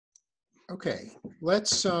Okay,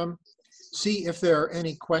 let's see if there are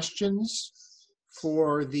any questions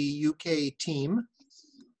for the UK team.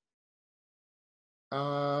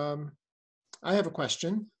 I have a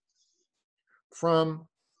question from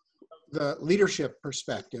the leadership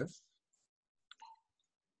perspective.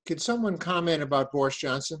 Could someone comment about Boris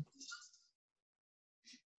Johnson?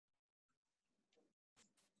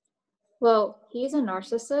 Well, he's a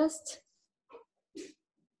narcissist,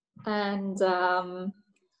 and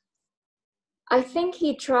I think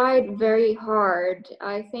he tried very hard.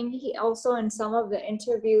 I think he also, in some of the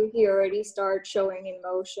interview, he already started showing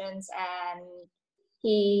emotions, and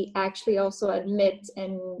he actually also admits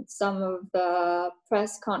in some of the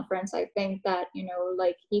press conference, I think that, you know,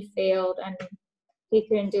 like he failed and he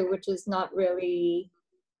couldn't do, which is not really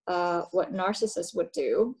what narcissists would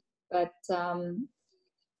do. But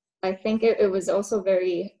I think it was also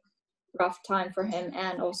very rough time for him,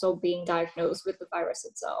 and also being diagnosed with the virus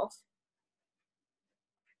itself.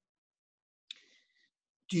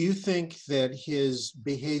 Do you think that his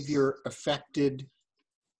behavior affected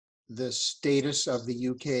the status of the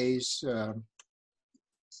UK's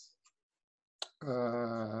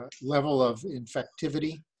level of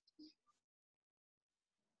infectivity?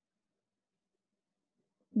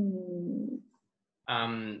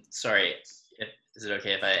 Sorry, is it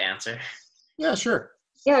okay if I answer? Yeah, sure.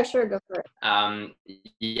 Yeah, sure, go for it.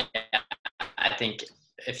 Yeah, I think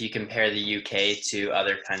if you compare the UK to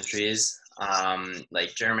other countries,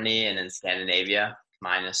 like Germany and in Scandinavia,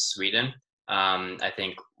 minus Sweden, I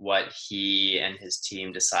think what he and his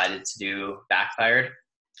team decided to do backfired.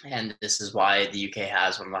 And this is why the UK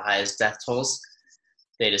has one of the highest death tolls.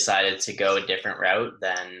 They decided to go a different route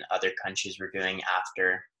than other countries were doing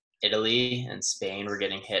after Italy and Spain were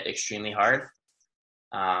getting hit extremely hard.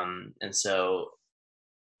 And so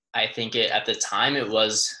I think at the time it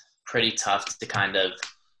was pretty tough to kind of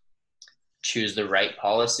choose the right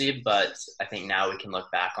policy, but I think now we can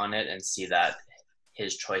look back on it and see that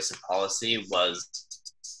his choice of policy was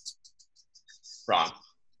wrong.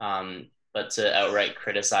 But to outright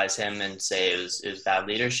criticize him and say it was bad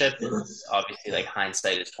leadership, obviously, like,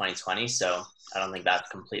 hindsight is 2020, so I don't think that's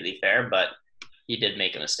completely fair, but he did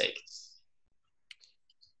make a mistake.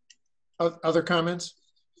 Other comments?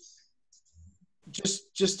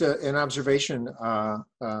 Just an observation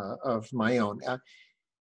of my own.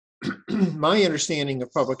 My understanding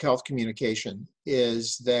of public health communication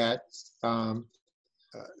is that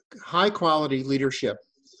high quality leadership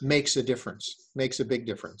makes a difference, makes a big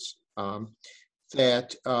difference.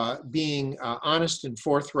 That being honest and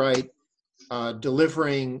forthright,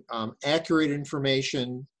 delivering accurate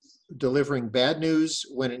information, delivering bad news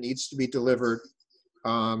when it needs to be delivered,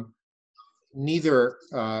 neither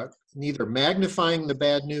magnifying the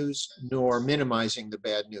bad news nor minimizing the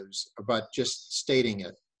bad news, but just stating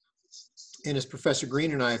it. And as Professor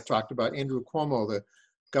Green and I have talked about, Andrew Cuomo, the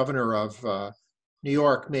governor of New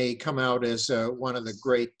York, may come out as one of the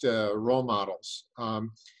great role models.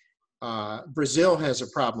 Brazil has a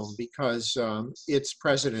problem because its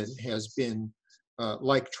president has been,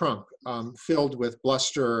 like Trump, filled with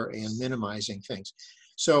bluster and minimizing things.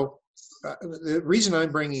 So the reason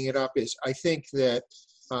I'm bringing it up is I think that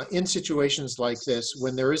in situations like this,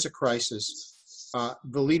 when there is a crisis,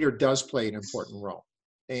 the leader does play an important role.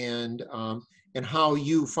 And how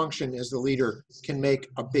you function as the leader can make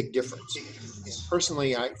a big difference. And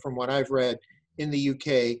personally, from what I've read in the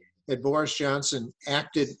UK, that Boris Johnson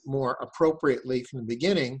acted more appropriately from the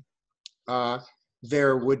beginning,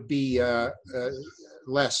 there would be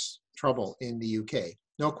less trouble in the UK.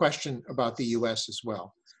 No question about the US as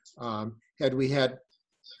well. Had we had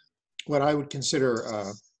what I would consider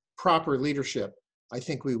proper leadership, I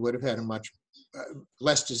think we would have had a much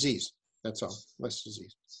less disease. That's all, less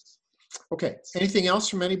disease. Okay, anything else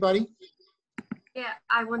from anybody? Yeah,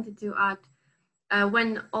 I wanted to add,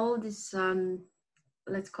 when all this,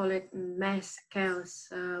 let's call it mass chaos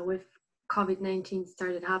with COVID-19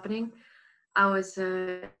 started happening, I was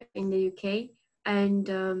in the UK, and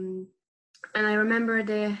I remember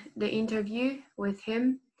the interview with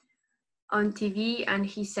him on TV, and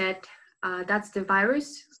he said, that's the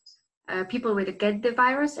virus. People will get the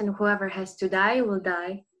virus, and whoever has to die will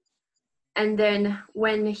die. And then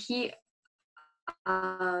when he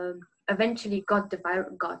eventually got the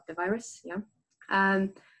virus, yeah,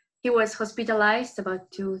 he was hospitalized about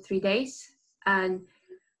 2-3 days, and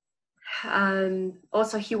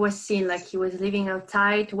also he was seen like he was living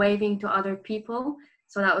outside, waving to other people.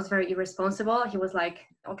 So that was very irresponsible. He was like,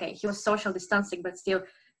 okay, he was social distancing, but still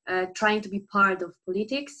trying to be part of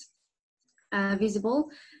politics, visible.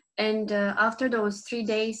 And after those 3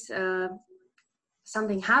 days,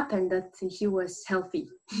 something happened that he was healthy.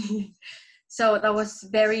 So that was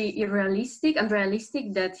very unrealistic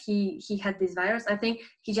that he had this virus. I think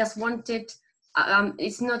he just wanted,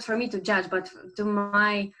 it's not for me to judge, but to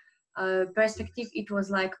my perspective, it was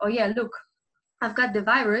like, oh yeah, look, I've got the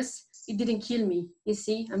virus, it didn't kill me, you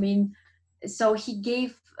see? I mean, so he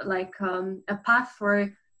gave like a path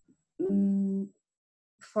for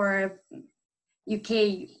UK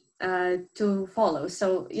to follow.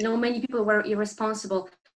 So, you know, many people were irresponsible.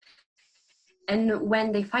 And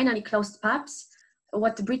when they finally closed pubs,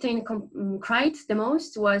 what Britain cried the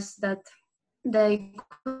most was that they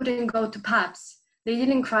couldn't go to pubs. They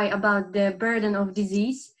didn't cry about the burden of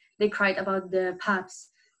disease, they cried about the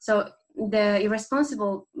pubs. So the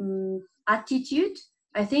irresponsible attitude,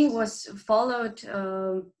 I think, was followed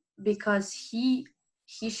because he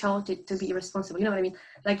shouted to be irresponsible. You know what I mean?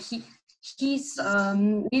 Like his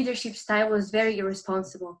leadership style was very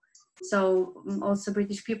irresponsible. So also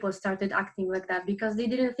British people started acting like that because they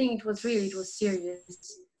didn't think it was real, it was serious.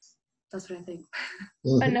 That's what I think.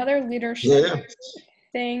 Another leadership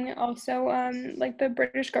thing also, like the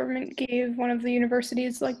British government gave one of the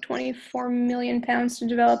universities like 24 million pounds to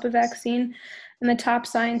develop a vaccine, and the top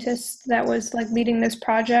scientist that was like leading this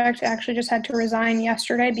project actually just had to resign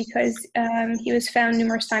yesterday because he was found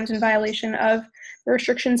numerous times in violation of the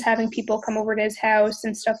restrictions having people come over to his house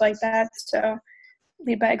and stuff like that. So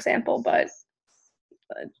lead by example, but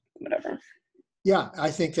whatever. Yeah, I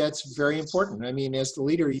think that's very important. I mean, as the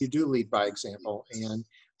leader, you do lead by example. And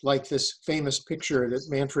like this famous picture that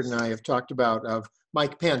Manfred and I have talked about of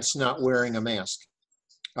Mike Pence not wearing a mask.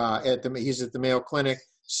 He's at the Mayo Clinic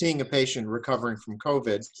seeing a patient recovering from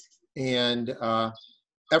COVID, and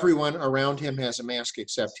everyone around him has a mask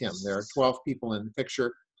except him. There are 12 people in the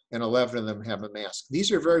picture, and 11 of them have a mask.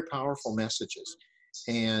 These are very powerful messages.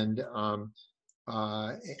 And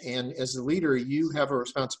as the leader, you have a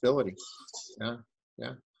responsibility.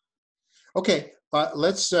 Yeah. Okay,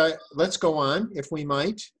 let's go on, if we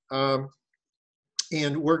might.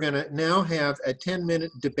 And we're going to now have a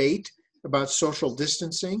 10-minute debate about social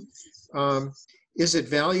distancing. Is it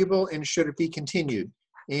valuable and should it be continued?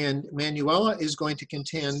 And Manuela is going to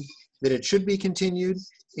contend that it should be continued,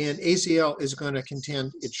 and Aziel is going to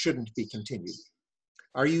contend it shouldn't be continued.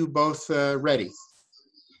 Are you both ready?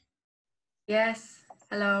 Yes.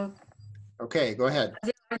 Hello. Okay, go ahead.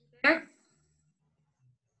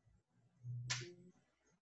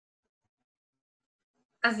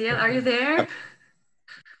 Aziel, are you there?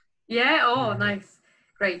 Yeah. Oh, nice.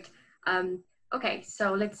 Great. Okay,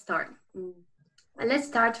 so let's start. Let's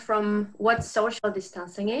start from what social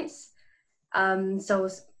distancing is. So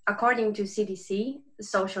according to CDC,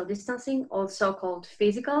 social distancing, also called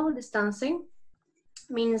physical distancing,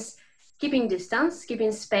 means keeping distance,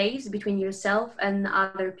 keeping space between yourself and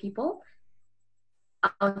other people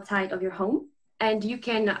outside of your home. And you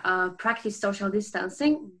can practice social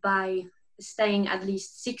distancing by staying at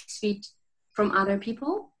least 6 feet from other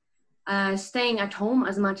people, staying at home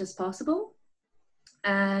as much as possible,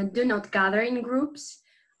 do not gather in groups,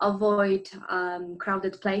 avoid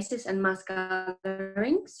crowded places and mass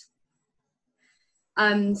gatherings.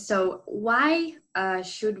 So why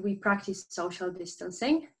should we practice social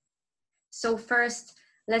distancing? So first,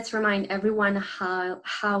 let's remind everyone how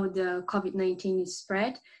the COVID-19 is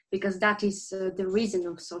spread, because that is the reason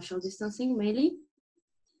of social distancing mainly.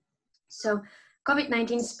 So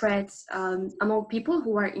COVID-19 spreads among people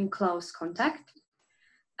who are in close contact.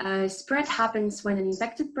 Spread happens when an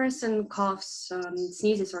infected person coughs,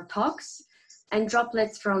 sneezes, or talks, and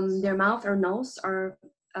droplets from their mouth or nose are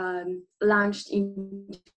launched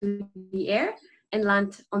into the air and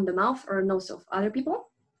land on the mouth or nose of other people.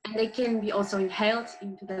 And they can be also inhaled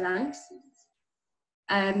into the lungs.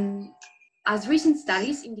 As recent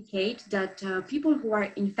studies indicate that people who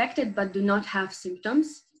are infected but do not have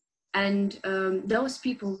symptoms, and those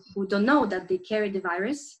people who don't know that they carry the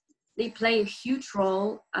virus, they play a huge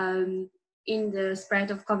role in the spread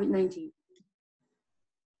of COVID-19.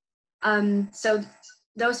 So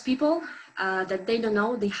those people that they don't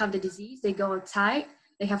know, they have the disease, they go outside,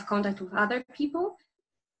 they have contact with other people.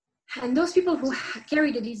 And those people who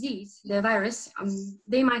carry the disease, the virus,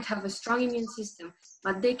 they might have a strong immune system,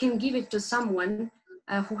 but they can give it to someone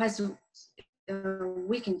who has a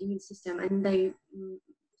weakened immune system, and they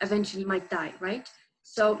eventually might die, right?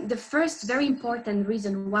 So the first very important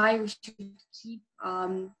reason why we should keep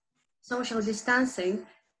social distancing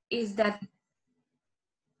is that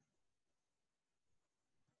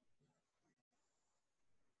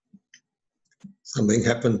something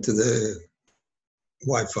happened to the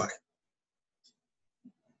Wi-Fi.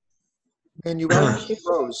 And you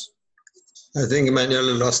froze. I think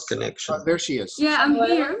Emmanuel lost connection. There she is. Yeah, I'm Hello?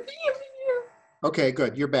 here. I'm here. Okay,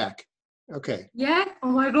 good. You're back. Okay. Yeah.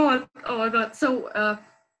 Oh my god. Oh my god. So,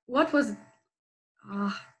 what was?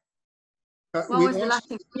 Uh, what We was the last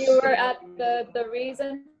thing? You were at the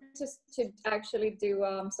reason to actually do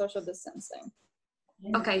social distancing.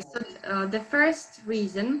 Okay. So the first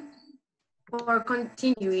reason for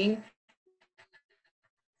continuing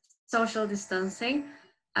social distancing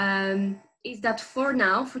is that for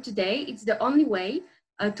now, for today, it's the only way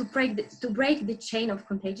to break the chain of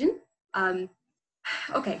contagion.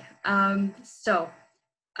 Okay.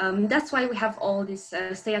 That's why we have all these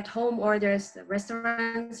stay-at-home orders. The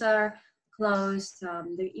restaurants are closed.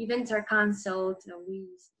 The events are canceled. We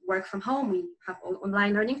work from home. We have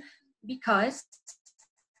online learning because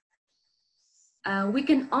we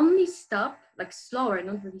can only stop, like slower,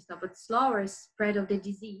 not really stop, but slower spread of the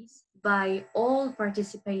disease by all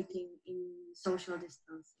participating in social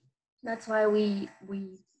distancing. That's why we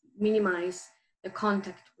minimize the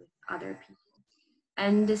contact with other people.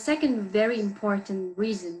 And the second very important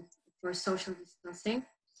reason for social distancing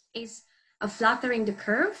is flattering the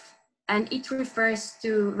curve. And it refers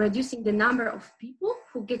to reducing the number of people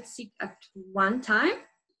who get sick at one time.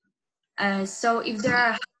 So if there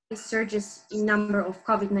are surges in number of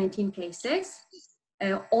COVID-19 cases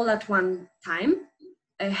all at one time,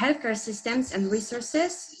 healthcare systems and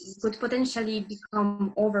resources could potentially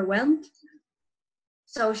become overwhelmed.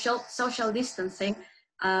 So social distancing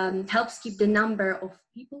helps keep the number of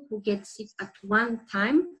people who get sick at one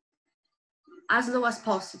time as low as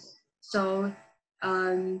possible. So,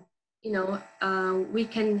 we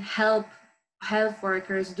can help health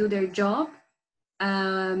workers do their job.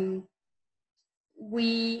 They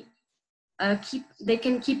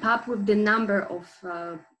can keep up with the number of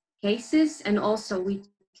cases, and also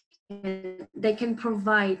they can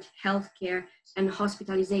provide healthcare and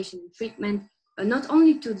hospitalization treatment, not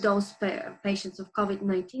only to those patients of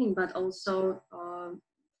COVID-19, but also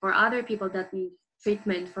for other people that need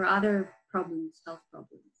treatment for other problems, health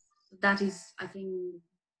problems. That is, I think,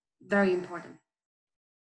 very important.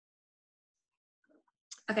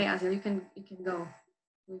 Okay, Azel, you can go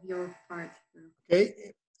with your part now.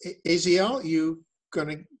 Okay. Aziel, you going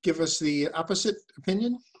to give us the opposite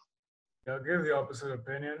opinion? Yeah, I'll give the opposite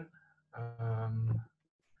opinion. I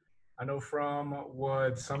know from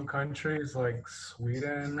what some countries like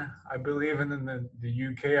Sweden, I believe, and then the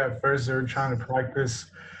UK, at first they were trying to practice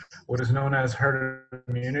what is known as herd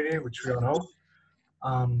immunity, which we all know.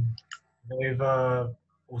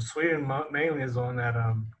 Sweden mainly is the one that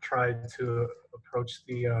tried to approach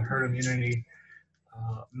the herd immunity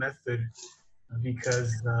method,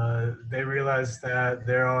 because they realized that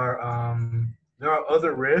there are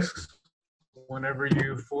other risks whenever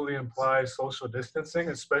you fully apply social distancing,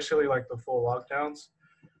 especially like the full lockdowns.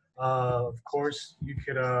 Of course, you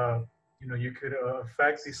could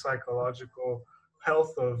affect the psychological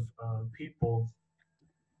health of people,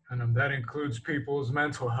 and that includes people's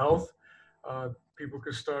mental health. People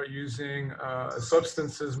could start using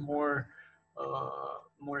substances more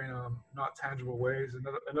in not tangible ways. In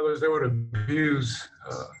other words, they would abuse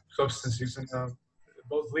substance use,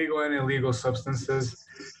 both legal and illegal substances.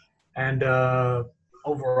 And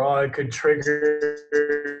overall, it could trigger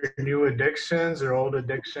new addictions or old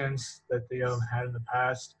addictions that they had in the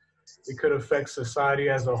past. It could affect society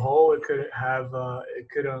as a whole. It could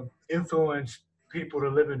influence people to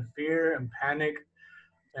live in fear and panic,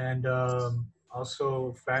 and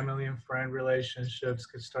also family and friend relationships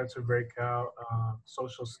could start to break out.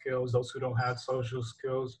 Social skills, those who don't have social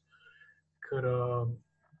skills could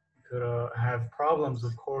have problems,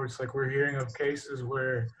 of course. Like, we're hearing of cases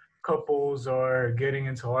where couples are getting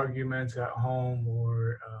into arguments at home,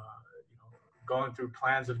 or going through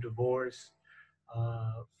plans of divorce,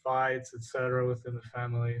 fights, etc., within the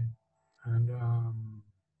family. And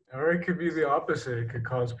or it could be the opposite. It could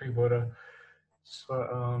cause people to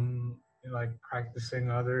like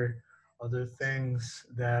practicing other things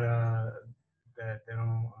that they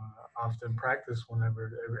don't often practice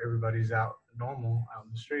whenever everybody's out normal out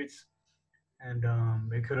in the streets. And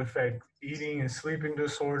it could affect eating and sleeping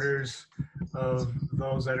disorders of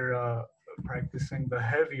those that are practicing the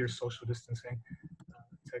heavier social distancing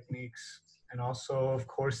techniques. And also, of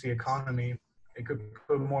course, the economy. It could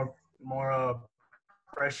put more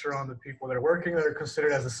pressure on the people that are working, that are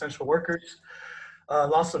considered as essential workers.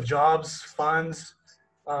 Loss of jobs, funds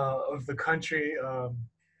of the country.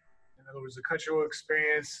 In other words, the country will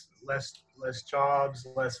experience less jobs,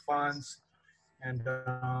 less funds, and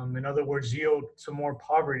in other words, yield to more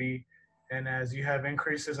poverty. And as you have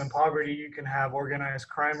increases in poverty, you can have organized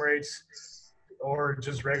crime rates, or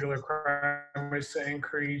just regular crime numbers to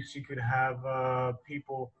increase. You could have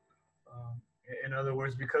people, in other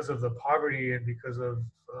words, because of the poverty and because of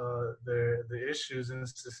the issues in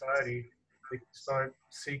society, they start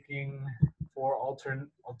seeking for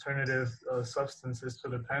alternative substances to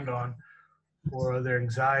depend on for their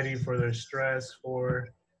anxiety, for their stress, for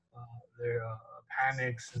their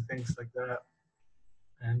panics and things like that.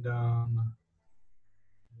 And go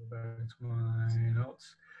back to my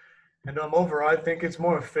notes. And overall, I think it's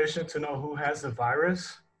more efficient to know who has the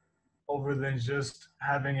virus over than just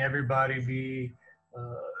having everybody be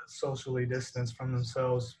socially distanced from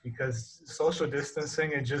themselves, because social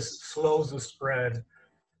distancing, it just slows the spread.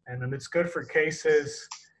 And it's good for cases.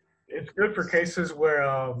 It's good for cases where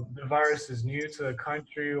the virus is new to the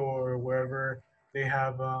country or wherever they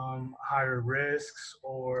have higher risks,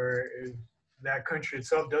 or if that country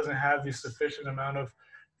itself doesn't have the sufficient amount of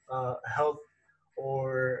health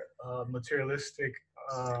or materialistic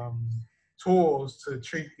tools to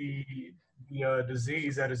treat the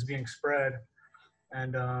disease that is being spread.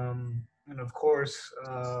 And of course,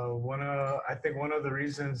 I think one of the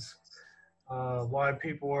reasons why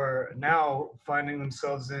people are now finding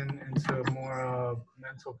themselves into more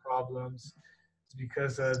mental problems is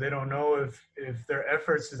because they don't know if their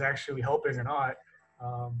efforts is actually helping or not.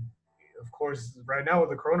 Of course, right now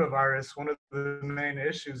with the coronavirus, one of the main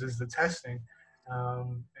issues is the testing.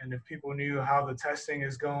 And if people knew how the testing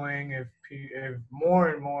is going, if more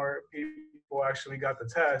and more people actually got the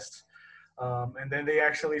tests, and then they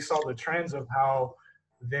actually saw the trends of how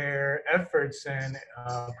their efforts in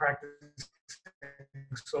practicing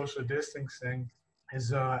social distancing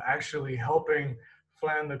is actually helping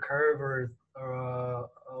flatten the curve or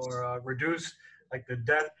reduce like the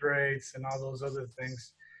death rates and all those other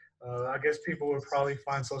things. I guess people would probably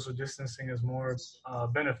find social distancing as more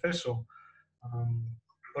beneficial.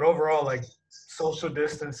 But overall, like social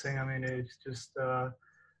distancing, I mean, it's just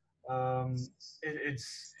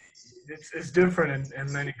it's different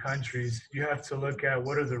in many countries. You have to look at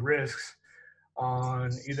what are the risks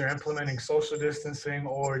on either implementing social distancing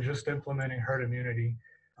or just implementing herd immunity.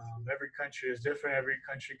 Every country is different. Every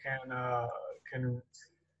country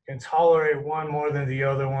can tolerate one more than the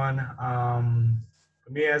other one.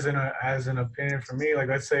 For me, as an opinion, for me, like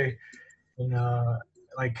let's say in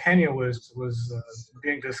like Kenya was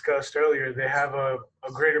being discussed earlier, they have a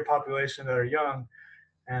greater population that are young,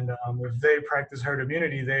 and if they practice herd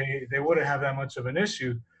immunity, they wouldn't have that much of an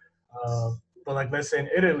issue. But like let's say in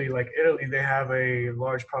Italy, they have a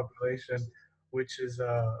large population, which is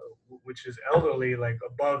elderly, like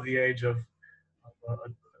above the age of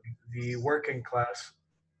the working class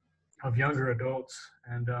of younger adults,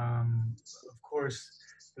 and of course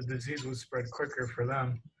the disease would spread quicker for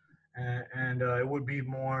them, and it would be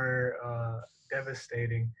more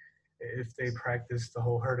devastating if they practiced the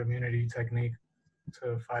whole herd immunity technique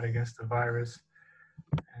to fight against the virus.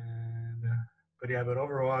 And but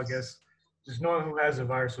overall, I guess just knowing who has the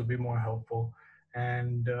virus would be more helpful.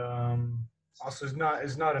 And also,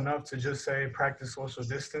 it's not enough to just say practice social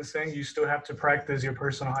distancing. You still have to practice your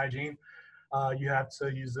personal hygiene. You have to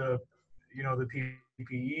use the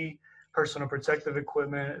PPE, personal protective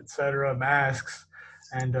equipment, etc., masks,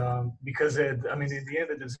 and because in the end,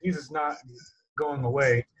 the disease is not going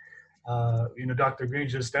away. Dr. Green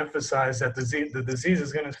just emphasized that the disease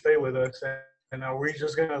is going to stay with us, and are we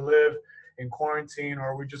just going to live in quarantine, or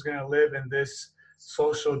are we just going to live in this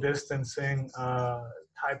social distancing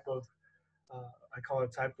type of, I call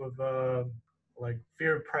it type of like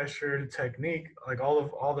fear pressure technique, like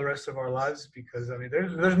all the rest of our lives? Because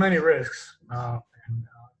there's many risks, and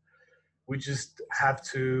we just have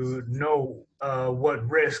to know what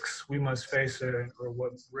risks we must face, or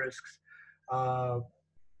what risks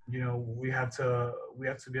we have to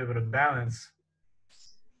be able to balance,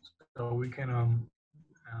 so we can in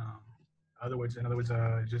other words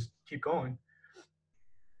just keep going.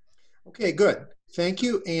 Okay, good. Thank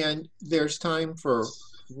you. And there's time for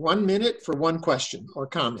 1 minute for one question or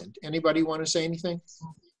comment. Anybody want to say anything?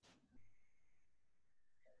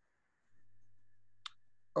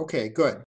 Okay, good.